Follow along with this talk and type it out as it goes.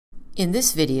In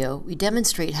this video, we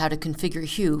demonstrate how to configure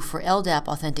Hue for LDAP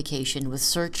authentication with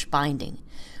search binding.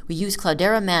 We use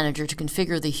Cloudera Manager to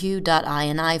configure the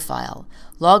hue.ini file.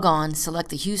 Log on,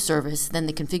 select the Hue service, then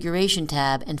the Configuration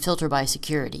tab, and filter by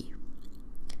security.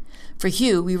 For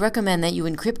Hue, we recommend that you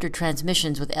encrypt your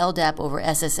transmissions with LDAP over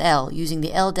SSL using the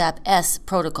LDAP-S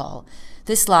protocol.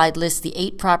 This slide lists the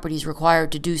 8 properties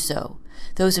required to do so.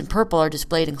 Those in purple are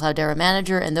displayed in Cloudera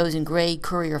Manager, and those in gray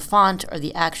Courier font are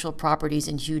the actual properties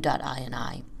in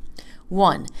hue.ini.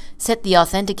 1. Set the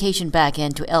authentication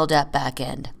backend to LDAP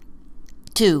backend.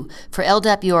 2. For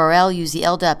LDAP URL, use the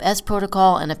LDAP-S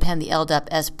protocol and append the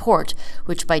LDAP-S port,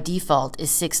 which by default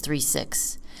is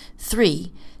 636.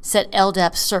 3. Set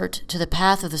LDAP cert to the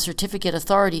path of the certificate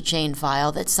authority chain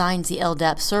file that signs the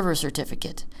LDAP server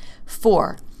certificate.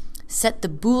 4. Set the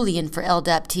Boolean for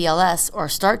LDAP TLS or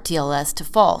start TLS to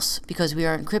false because we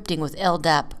are encrypting with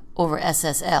LDAP over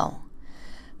SSL.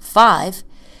 5.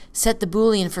 Set the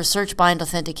Boolean for search bind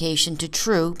authentication to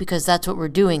true because that's what we're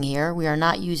doing here. We are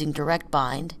not using direct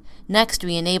bind. Next,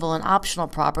 we enable an optional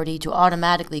property to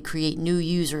automatically create new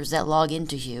users that log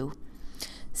into Hue.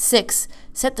 6.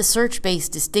 Set the search base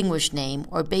distinguished name,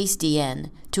 or base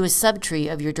DN, to a subtree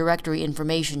of your directory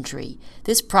information tree.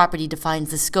 This property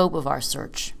defines the scope of our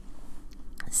search.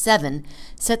 7.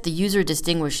 Set the user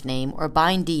distinguished name, or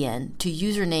bind DN, to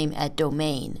username at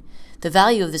domain. The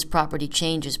value of this property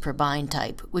changes per bind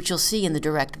type, which you'll see in the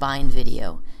direct bind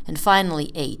video. And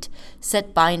finally, 8.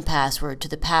 Set bind password to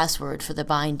the password for the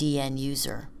bind DN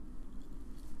user.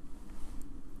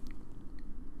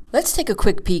 Let's take a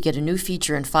quick peek at a new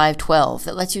feature in 5.12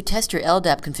 that lets you test your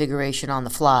LDAP configuration on the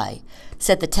fly.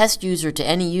 Set the test user to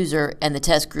any user and the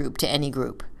test group to any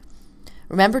group.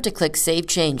 Remember to click Save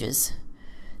Changes.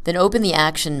 Then open the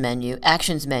Actions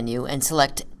menu and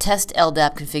select Test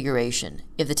LDAP Configuration.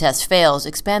 If the test fails,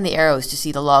 expand the arrows to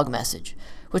see the log message.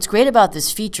 What's great about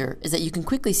this feature is that you can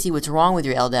quickly see what's wrong with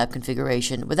your LDAP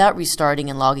configuration without restarting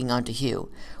and logging onto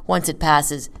Hue. Once it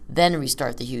passes, then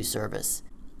restart the Hue service.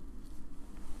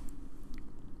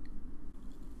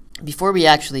 Before we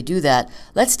actually do that,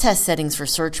 let's test settings for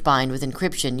search bind with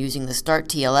encryption using the Start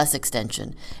TLS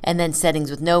extension, and then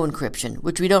settings with no encryption,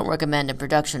 which we don't recommend in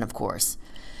production, of course.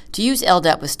 To use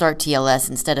LDAP with Start TLS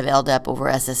instead of LDAP over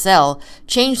SSL,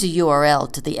 change the URL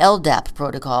to the LDAP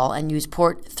protocol and use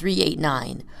port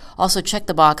 389. Also check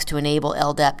the box to enable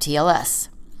LDAP TLS.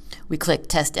 We click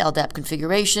Test LDAP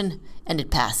Configuration, and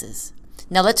it passes.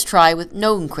 Now let's try with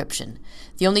no encryption.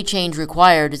 The only change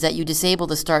required is that you disable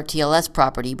the Start TLS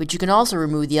property, but you can also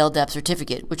remove the LDAP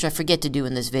certificate, which I forget to do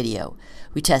in this video.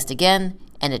 We test again,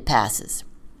 and it passes.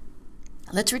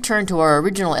 Let's return to our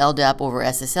original LDAP over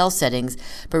SSL settings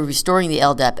by restoring the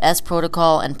LDAP-S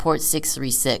protocol and port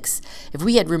 636. If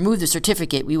we had removed the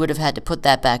certificate, we would have had to put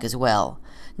that back as well.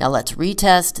 Now let's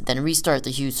retest, then restart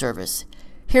the Hue service.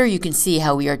 Here you can see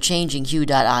how we are changing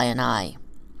hue.ini.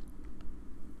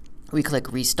 We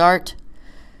click Restart,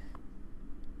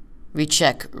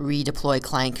 recheck Redeploy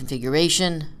Client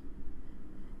Configuration,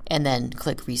 and then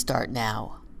click Restart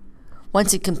Now.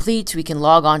 Once it completes, we can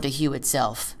log on to Hue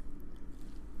itself.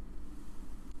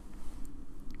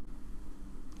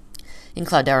 In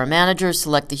Cloudera Manager,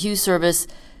 select the Hue service,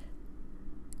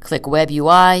 click Web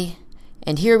UI,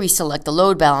 and here we select the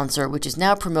load balancer, which is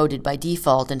now promoted by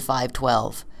default in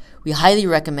 5.12. We highly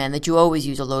recommend that you always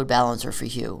use a load balancer for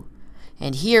Hue.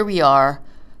 And here we are,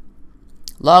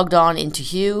 logged on into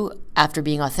Hue after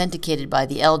being authenticated by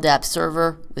the LDAP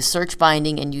server with search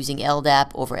binding and using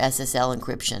LDAP over SSL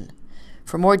encryption.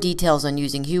 For more details on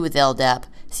using Hue with LDAP,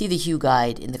 see the Hue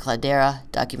guide in the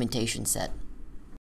Cloudera documentation set.